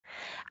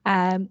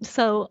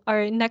So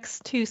our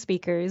next two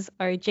speakers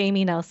are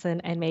Jamie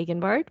Nelson and Megan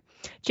Baird.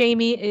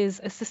 Jamie is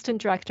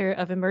Assistant Director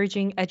of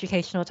Emerging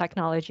Educational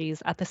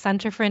Technologies at the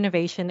Center for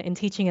Innovation in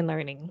Teaching and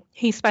Learning.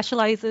 He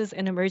specializes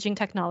in emerging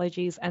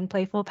technologies and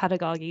playful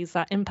pedagogies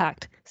that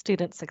impact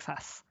student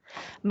success.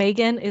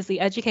 Megan is the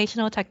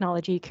Educational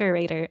Technology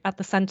Curator at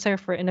the Center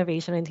for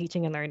Innovation in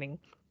Teaching and Learning.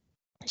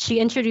 She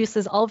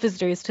introduces all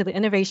visitors to the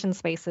innovation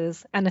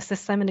spaces and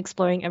assists them in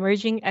exploring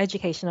emerging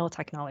educational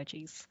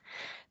technologies.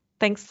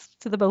 Thanks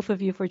to the both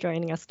of you for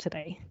joining us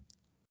today.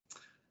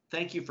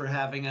 Thank you for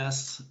having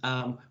us.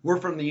 We're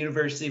from the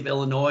University of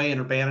Illinois in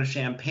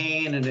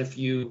Urbana-Champaign, and if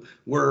you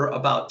were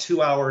about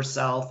 2 hours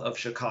south of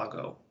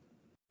Chicago.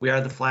 We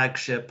are the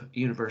flagship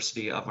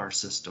university of our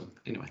system.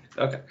 Anyway,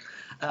 okay.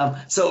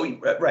 So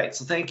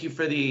thank you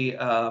for the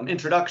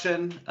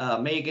introduction.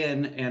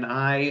 Megan and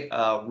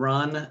I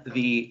run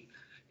the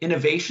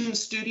Innovation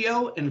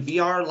Studio and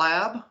VR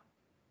Lab.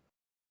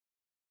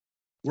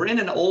 We're in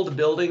an old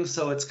building,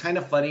 so it's kind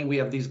of funny. We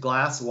have these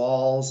glass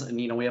walls, and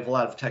we have a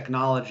lot of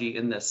technology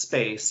in this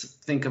space.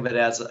 Think of it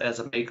as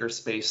a maker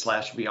space /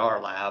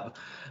 VR lab.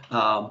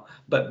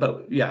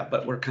 But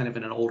we're kind of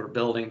in an older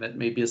building that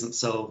maybe isn't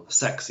so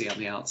sexy on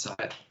the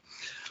outside.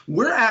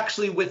 We're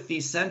actually with the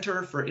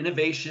Center for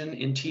Innovation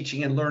in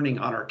Teaching and Learning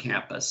on our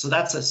campus. So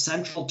that's a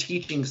central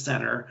teaching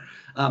center.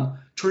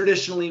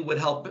 Traditionally would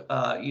help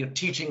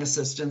teaching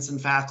assistants and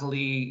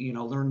faculty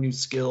learn new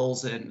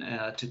skills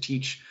and to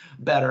teach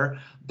better.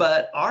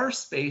 But our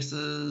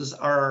spaces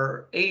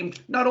are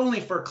aimed not only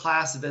for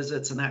class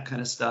visits and that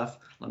kind of stuff.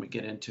 Let me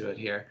get into it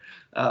here.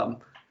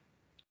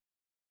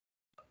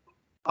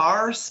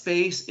 Our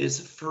space is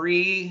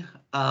free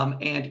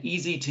and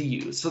easy to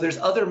use. So there's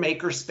other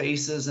maker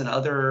spaces and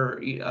other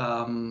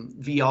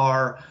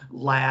VR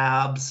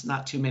labs,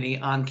 not too many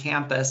on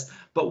campus,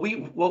 but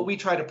what we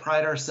try to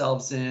pride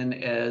ourselves in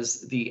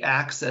is the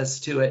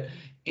access to it.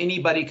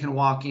 Anybody can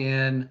walk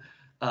in.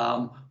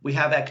 We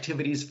have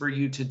activities for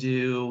you to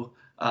do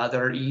that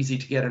are easy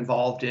to get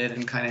involved in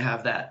and kind of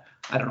have that,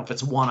 I don't know if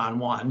it's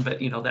one-on-one, but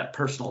that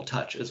personal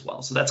touch as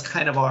well. So that's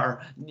kind of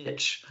our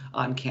niche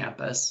on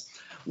campus.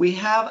 We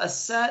have a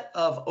set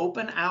of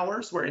open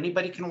hours where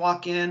anybody can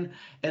walk in,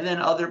 and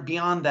then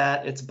beyond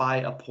that, it's by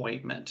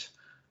appointment.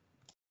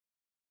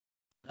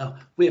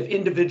 We have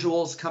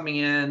individuals coming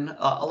in,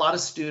 a lot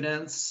of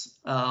students,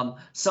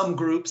 some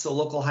groups, so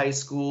local high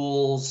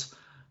schools,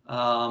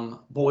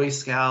 Boy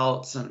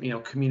Scouts,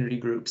 and community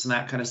groups and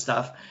that kind of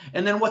stuff.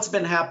 And then what's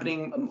been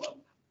happening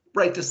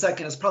right this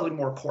second is probably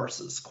more course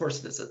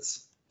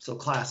visits, so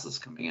classes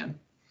coming in.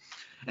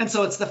 And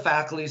so it's the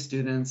faculty,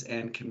 students,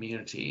 and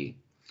community.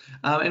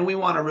 And we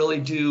want to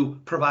really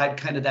provide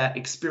kind of that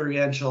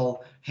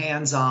experiential,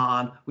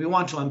 hands-on. We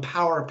want to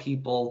empower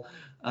people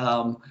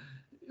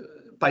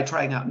by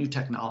trying out new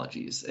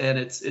technologies, and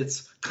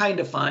it's kind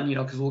of fun,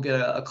 because we'll get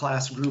a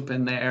class group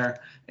in there,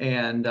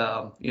 and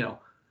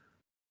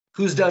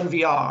who's done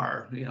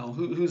VR,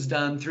 who's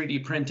done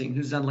 3D printing,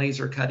 who's done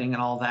laser cutting,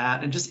 and all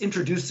that, and just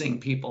introducing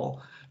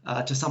people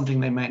to something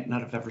they might not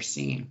have ever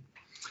seen.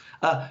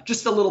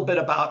 Just a little bit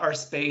about our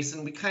space,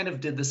 and we kind of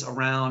did this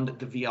around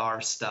the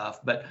VR stuff,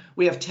 but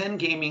we have 10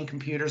 gaming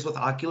computers with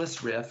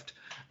Oculus Rift.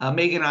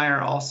 Megan and I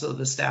are also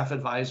the staff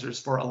advisors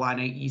for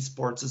Illini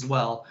Esports as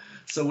well.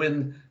 So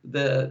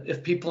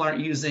if people aren't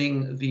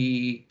using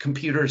the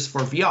computers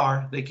for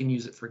VR, they can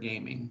use it for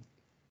gaming.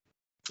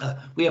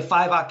 We have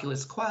 5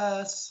 Oculus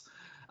Quests,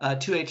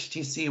 2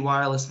 HTC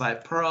Wireless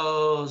Vive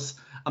Pros,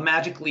 a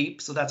Magic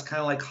Leap, so that's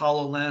kind of like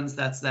HoloLens.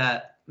 That's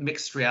that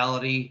mixed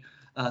reality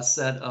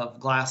set of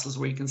glasses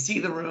where you can see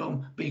the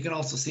room, but you can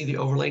also see the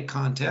overlaid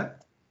content.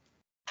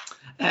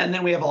 And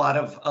then we have a lot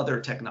of other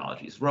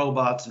technologies,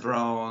 robots,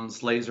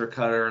 drones, laser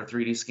cutter,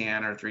 3D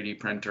scanner, 3D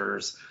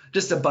printers,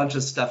 just a bunch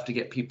of stuff to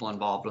get people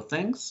involved with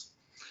things.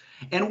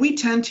 And we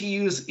tend to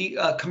use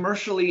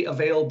commercially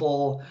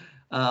available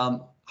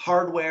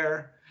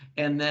hardware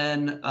and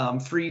then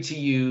free to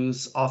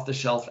use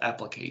off-the-shelf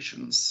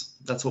applications.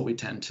 That's what we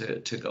tend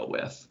to go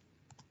with.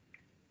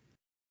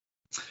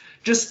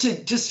 Just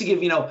to give,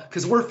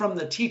 because we're from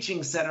the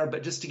teaching center,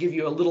 but just to give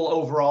you a little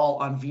overall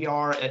on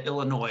VR at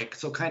Illinois.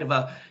 So kind of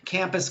a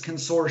campus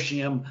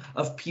consortium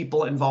of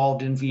people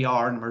involved in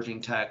VR and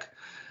emerging tech.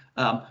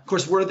 Of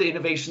course, we're the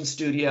Innovation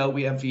Studio.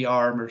 We have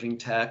VR, emerging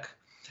tech.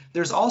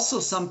 There's also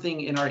something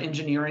in our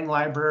engineering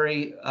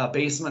library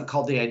basement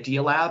called the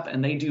Idea Lab,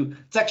 and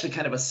it's actually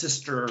kind of a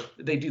sister,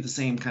 they do the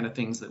same kind of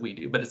things that we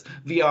do, but it's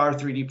VR,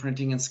 3D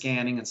printing and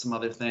scanning and some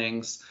other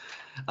things.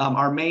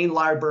 Our main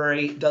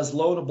library does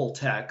loanable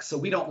tech, so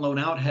we don't loan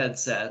out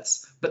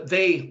headsets, but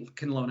they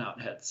can loan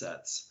out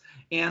headsets.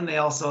 And they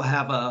also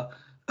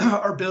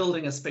are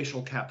building a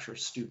spatial capture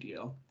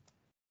studio.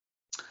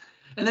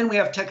 And then we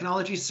have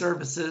technology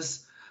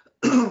services.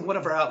 One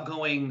of our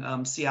outgoing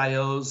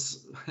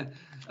CIOs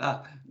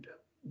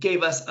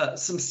gave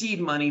us some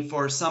seed money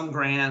for some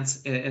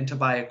grants and to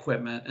buy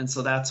equipment. And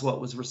so that's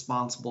what was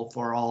responsible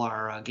for all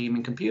our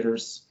gaming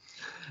computers.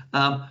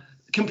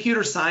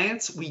 Computer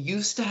science, we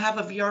used to have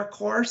a VR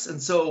course,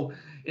 and so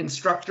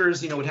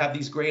instructors, would have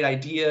these great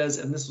ideas,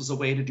 and this was a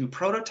way to do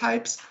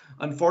prototypes.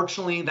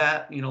 Unfortunately,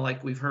 that,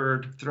 like we've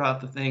heard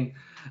throughout the thing,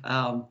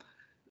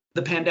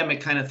 the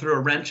pandemic kind of threw a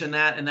wrench in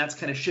that, and that's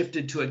kind of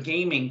shifted to a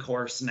gaming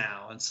course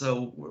now. And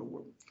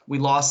so we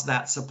lost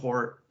that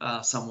support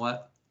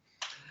somewhat.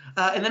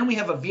 And then we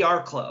have a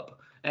VR club.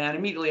 And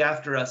immediately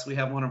after us, we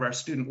have one of our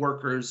student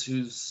workers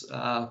who's,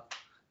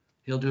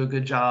 he'll do a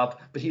good job,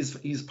 but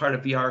he's part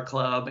of VR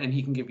club, and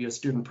he can give you a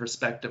student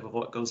perspective of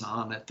what goes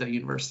on at the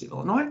University of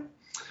Illinois.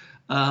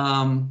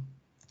 Let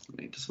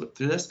me just whip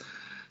through this.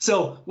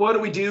 So what do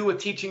we do with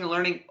teaching and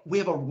learning? We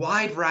have a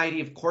wide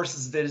variety of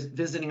courses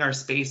visiting our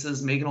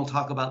spaces. Megan will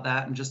talk about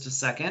that in just a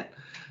second.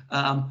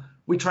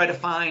 We try to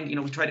find,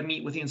 we try to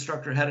meet with the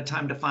instructor ahead of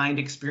time to find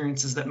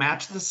experiences that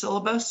match the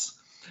syllabus.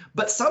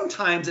 But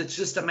sometimes it's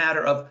just a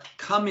matter of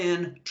come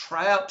in,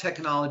 try out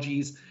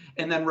technologies,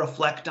 and then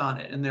reflect on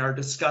it. And there are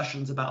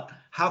discussions about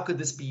how could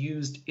this be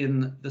used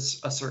in a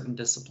certain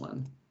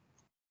discipline.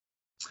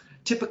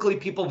 Typically,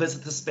 people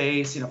visit the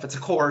space, if it's a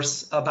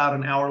course, about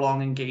an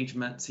hour-long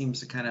engagement seems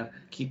to kind of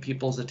keep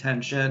people's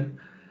attention.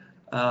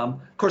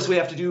 Of course, we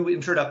have to do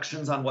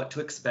introductions on what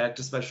to expect,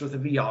 especially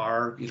with the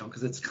VR,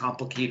 because it's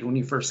complicated when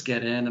you first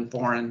get in and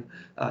foreign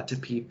to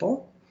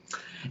people.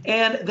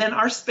 And then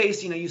our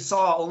space, you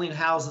saw only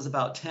houses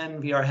about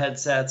 10 VR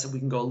headsets, and we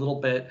can go a little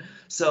bit.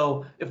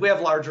 So if we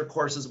have larger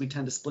courses, we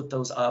tend to split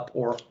those up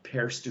or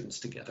pair students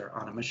together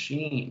on a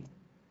machine.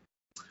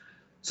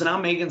 So now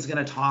Megan's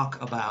going to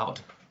talk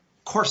about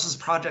courses,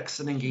 projects,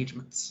 and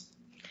engagements.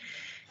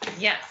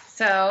 Yes,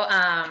 so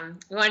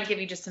we wanted to give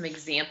you just some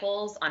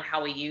examples on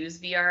how we use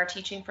VR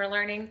teaching for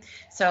learning.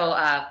 So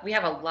we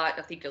have a lot,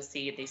 I think you'll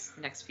see these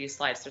next few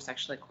slides, there's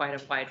actually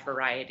quite a wide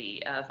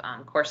variety of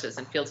courses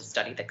and fields of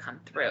study that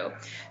come through.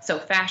 So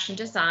fashion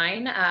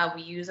design,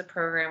 we use a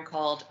program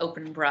called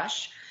Open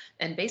Brush.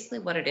 And basically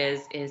what it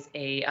is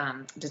a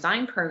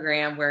design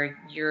program where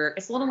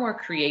it's a little more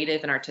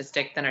creative and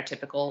artistic than our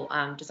typical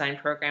design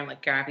program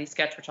like Gravity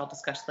Sketch, which I'll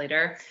discuss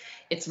later.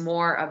 It's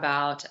more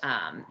about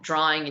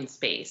drawing in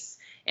space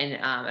and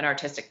an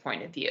artistic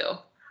point of view.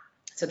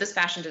 So this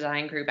fashion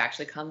design group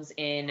actually comes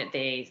in,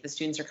 the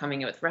students are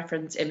coming in with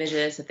reference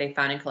images that they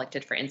found and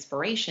collected for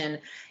inspiration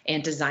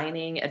and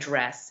designing a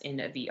dress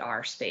in a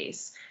VR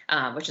space,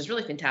 which is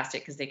really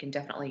fantastic because they can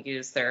definitely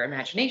use their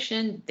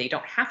imagination. They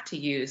don't have to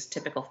use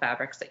typical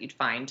fabrics that you'd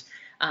find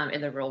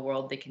in the real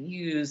world. They can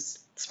use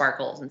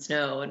sparkles and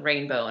snow and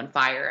rainbow and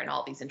fire and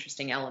all these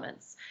interesting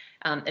elements.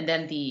 And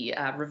then the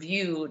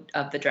review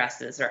of the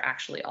dresses are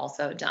actually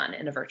also done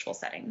in a virtual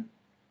setting.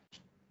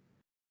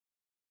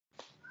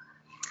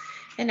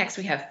 And next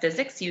we have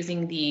physics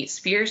using the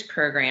Spheres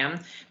program,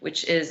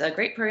 which is a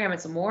great program.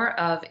 It's more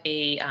of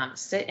a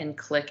sit and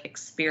click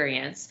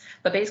experience,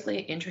 but basically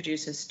it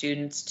introduces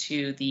students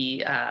to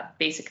the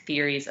basic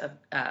theories of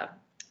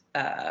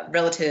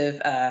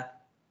relative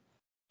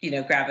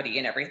gravity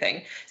and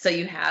everything. So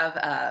you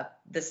have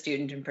the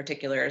student in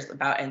particular is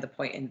about in the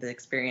point in the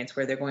experience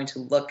where they're going to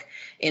look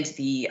into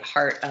the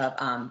heart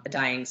of a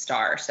dying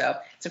star. So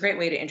it's a great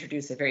way to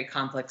introduce a very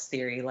complex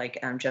theory like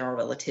general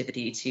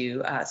relativity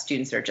to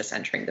students that are just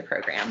entering the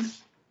program.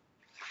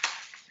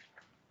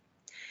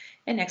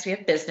 And next we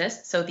have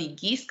business. So the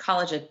Geese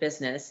College of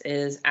Business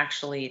is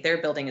actually, their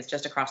building is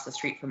just across the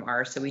street from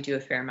ours, so we do a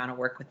fair amount of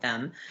work with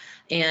them.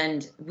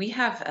 And we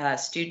have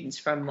students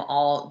from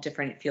all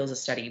different fields of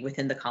study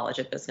within the College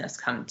of Business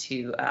come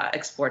to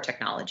explore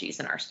technologies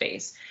in our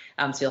space.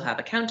 So you'll have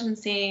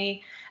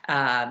accountancy.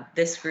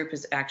 This group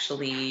is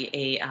actually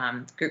a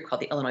group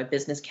called the Illinois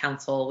Business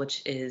Council,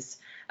 which is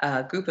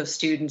a group of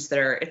students that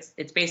are,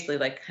 it's basically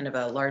like kind of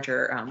a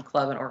larger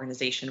club and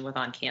organization with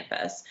on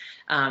campus.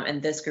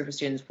 And this group of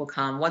students will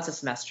come once a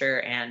semester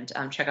and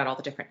check out all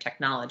the different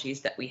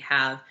technologies that we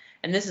have.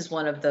 And this is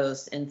one of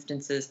those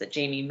instances that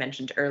Jamie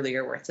mentioned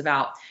earlier where it's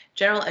about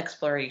general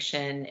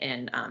exploration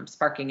and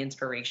sparking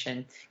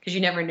inspiration, because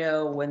you never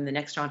know when the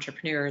next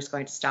entrepreneur is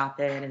going to stop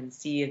in and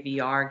see a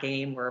VR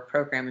game or a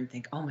program and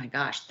think, oh my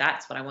gosh,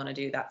 that's what I want to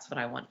do. That's what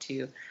I want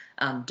to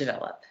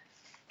develop.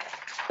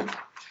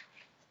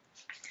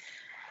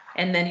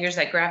 And then here's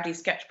that Gravity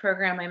Sketch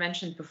program I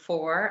mentioned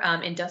before.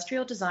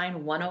 Industrial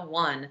Design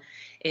 101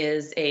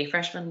 is a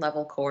freshman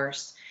level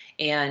course.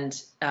 And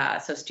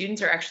so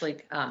students are actually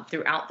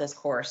throughout this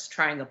course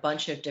trying a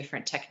bunch of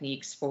different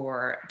techniques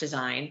for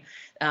design.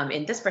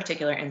 In this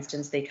particular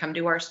instance, they come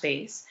to our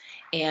space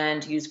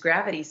and use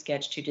Gravity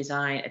Sketch to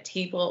design a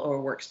table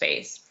or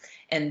workspace.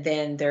 And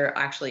then they're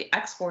actually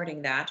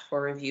exporting that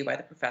for review by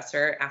the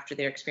professor after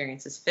their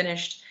experience is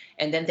finished.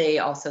 And then they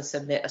also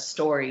submit a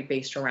story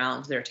based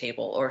around their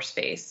table or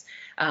space,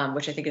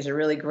 which I think is a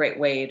really great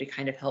way to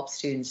kind of help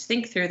students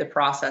think through the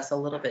process a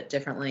little bit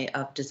differently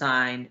of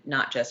design,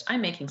 not just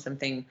I'm making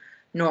something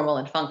normal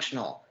and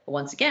functional. But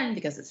once again,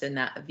 because it's in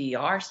that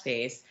VR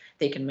space,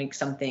 they can make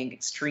something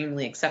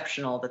extremely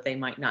exceptional that they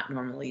might not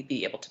normally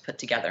be able to put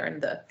together in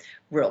the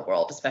real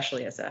world,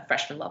 especially as a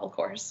freshman level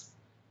course.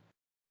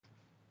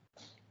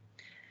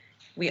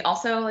 We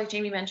also, like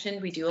Jamie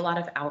mentioned, we do a lot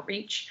of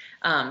outreach.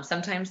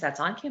 Sometimes that's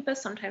on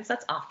campus, sometimes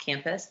that's off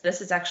campus.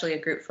 This is actually a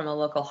group from a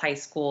local high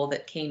school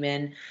that came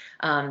in.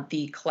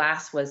 The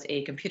class was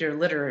a computer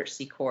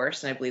literacy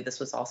course, and I believe this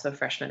was also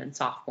freshmen and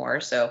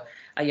sophomore, so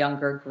a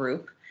younger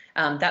group.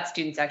 That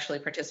student's actually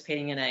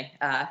participating in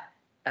a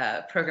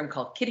program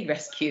called Kitty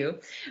Rescue,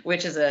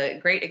 which is a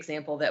great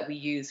example that we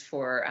use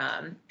for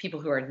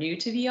people who are new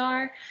to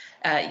VR.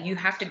 You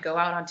have to go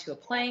out onto a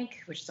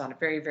plank, which is on a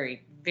very,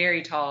 very,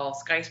 very tall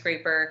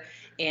skyscraper,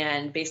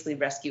 and basically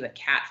rescue a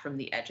cat from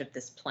the edge of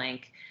this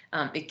plank.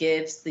 It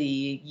gives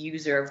the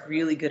user a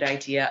really good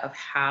idea of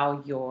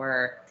how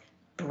your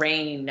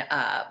brain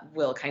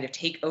will kind of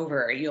take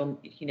over. You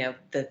know,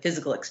 the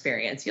physical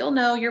experience. You'll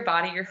know your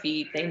body, your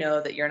feet. They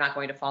know that you're not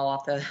going to fall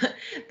off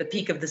the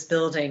peak of this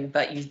building,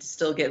 but you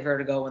still get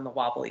vertigo and the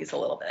wobblies a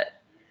little bit.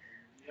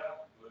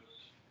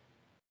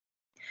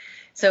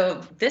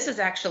 So this is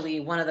actually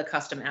one of the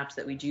custom apps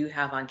that we do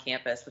have on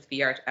campus with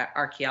VR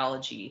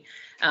Archaeology.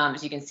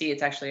 As you can see,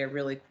 it's actually a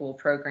really cool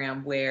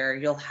program where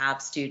you'll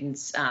have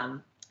students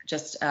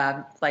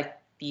like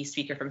the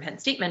speaker from Penn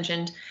State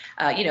mentioned,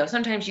 you know,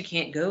 sometimes you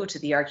can't go to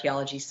the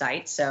archaeology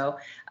site. So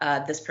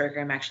this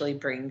program actually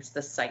brings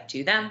the site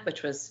to them,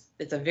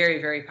 it's a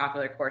very, very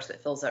popular course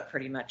that fills up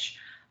pretty much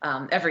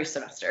every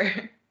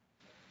semester.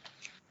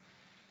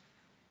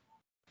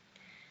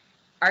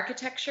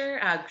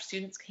 Architecture,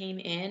 students came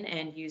in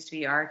and used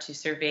VR to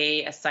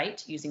survey a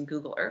site using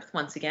Google Earth,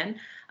 once again,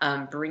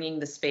 bringing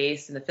the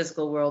space and the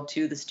physical world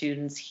to the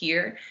students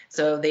here.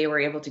 So they were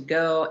able to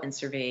go and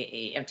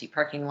survey an empty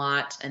parking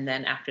lot, and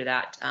then after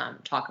that,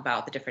 talk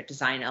about the different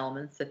design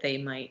elements that they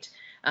might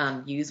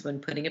use when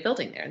putting a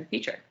building there in the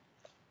future.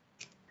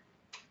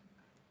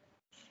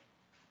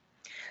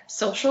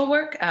 Social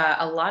work,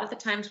 a lot of the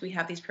times we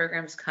have these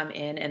programs come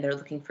in and they're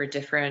looking for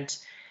different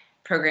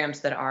programs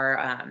that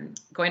are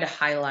going to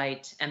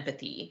highlight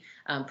empathy,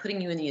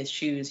 putting you in the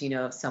shoes, you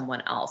know, of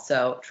someone else.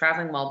 So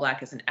Traveling While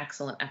Black is an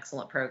excellent,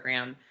 excellent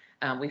program.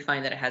 We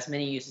find that it has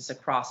many uses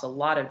across a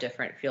lot of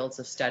different fields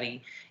of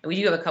study. And we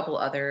do have a couple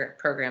other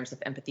programs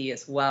of empathy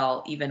as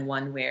well, even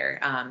one where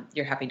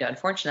you're having to,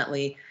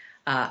 unfortunately,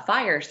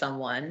 fire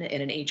someone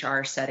in an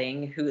HR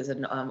setting who is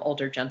an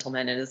older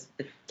gentleman and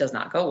it does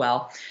not go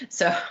well.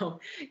 So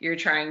you're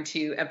trying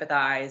to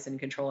empathize and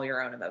control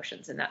your own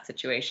emotions in that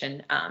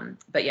situation.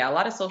 But yeah, a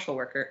lot of social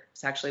workers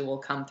actually will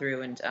come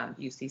through and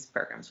use these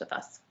programs with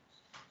us.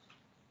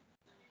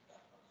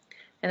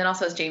 And then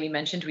also, as Jamie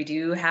mentioned, we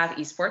do have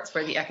esports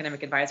for the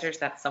academic advisors.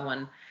 That's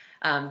someone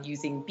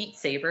using Beat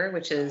Saber,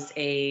 which is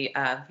a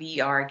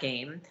VR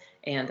game.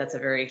 And that's a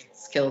very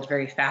skilled,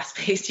 very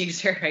fast-paced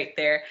user right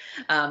there.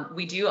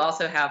 We do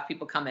also have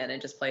people come in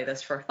and just play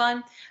this for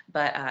fun,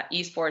 but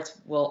esports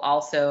will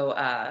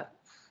also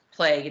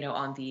play, you know,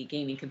 on the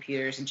gaming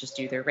computers and just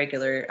do their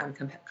regular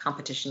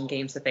competition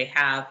games that they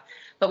have.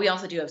 But we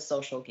also do have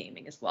social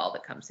gaming as well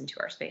that comes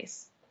into our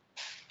space.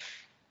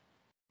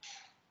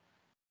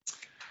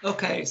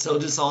 Okay, so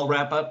just I'll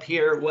wrap up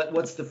here.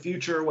 What's the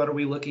future? What are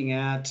we looking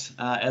at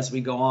as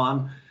we go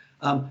on?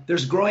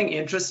 There's growing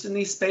interest in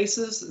these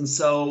spaces, and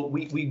so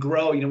we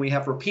grow. You know, we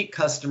have repeat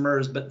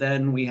customers, but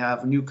then we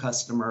have new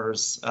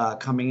customers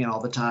coming in all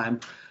the time.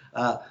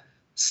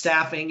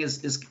 Staffing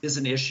is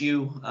an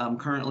issue.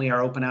 Currently,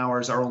 our open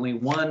hours are only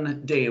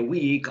 1 day a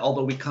week,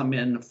 although we come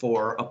in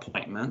for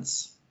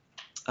appointments.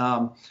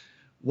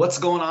 What's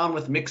going on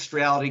with mixed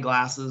reality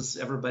glasses?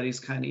 Everybody's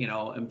kind of, you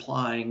know,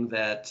 implying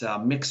that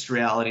mixed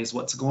reality is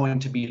what's going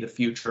to be the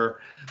future,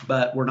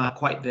 but we're not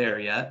quite there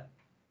yet.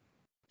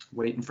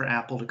 Waiting for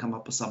Apple to come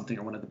up with something,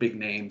 or one of the big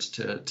names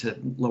to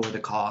lower the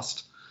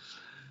cost.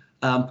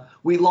 I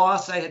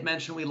had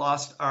mentioned we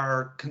lost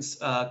our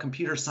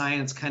computer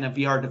science kind of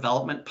VR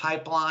development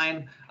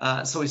pipeline.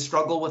 So we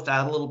struggle with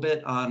that a little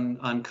bit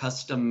on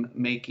custom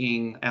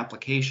making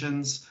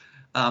applications.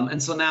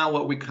 And so now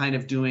what we're kind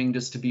of doing,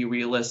 just to be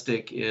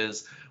realistic,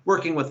 is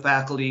working with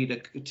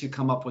faculty to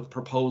come up with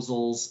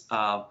proposals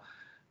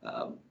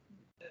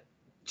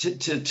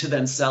to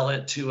then sell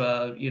it to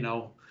a, you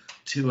know,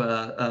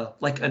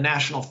 like a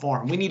national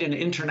forum. We need an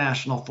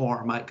international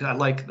forum. I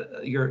like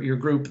your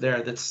group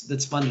there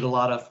that's funded a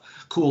lot of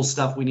cool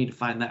stuff. We need to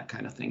find that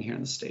kind of thing here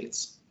in the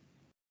States.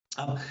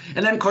 And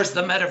then, of course,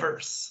 the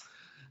metaverse.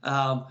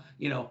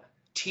 You know,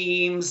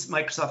 Teams,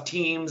 Microsoft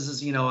Teams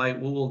is, you know,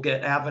 we'll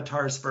get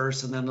avatars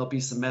first, and then there'll be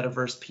some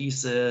metaverse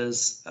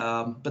pieces.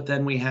 But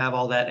then we have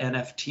all that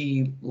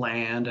NFT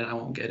land, and I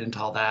won't get into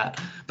all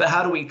that. But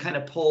how do we kind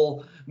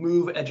of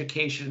move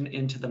education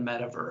into the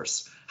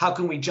metaverse? How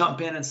can we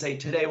jump in and say,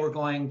 today we're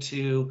going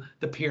to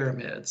the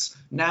pyramids,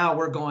 now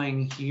we're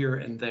going here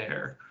and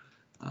there?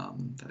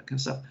 That kind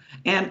of stuff.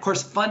 And of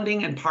course,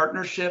 funding and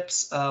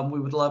partnerships. We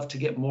would love to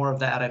get more of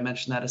that. I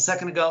mentioned that a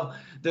second ago.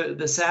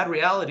 The sad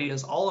reality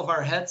is all of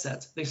our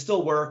headsets, they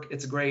still work.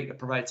 It's great. It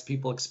provides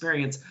people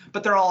experience,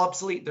 but they're all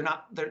obsolete.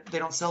 They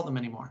don't sell them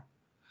anymore.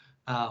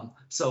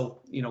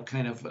 So, you know,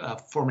 kind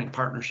of forming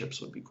partnerships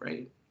would be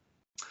great.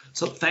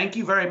 So thank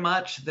you very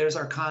much. There's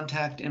our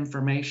contact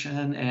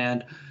information,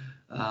 and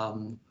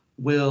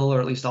or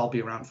at least I'll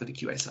be around for the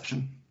QA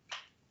session.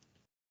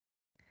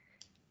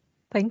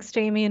 Thanks,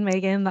 Jamie and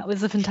Megan. That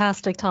was a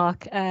fantastic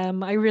talk.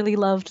 I really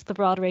loved the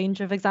broad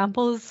range of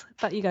examples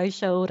that you guys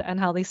showed and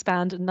how they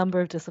spanned a number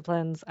of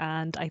disciplines.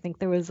 And I think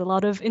there was a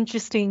lot of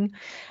interesting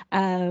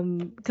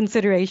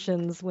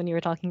considerations when you were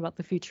talking about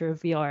the future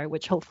of VR,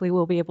 which hopefully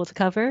we'll be able to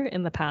cover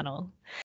in the panel.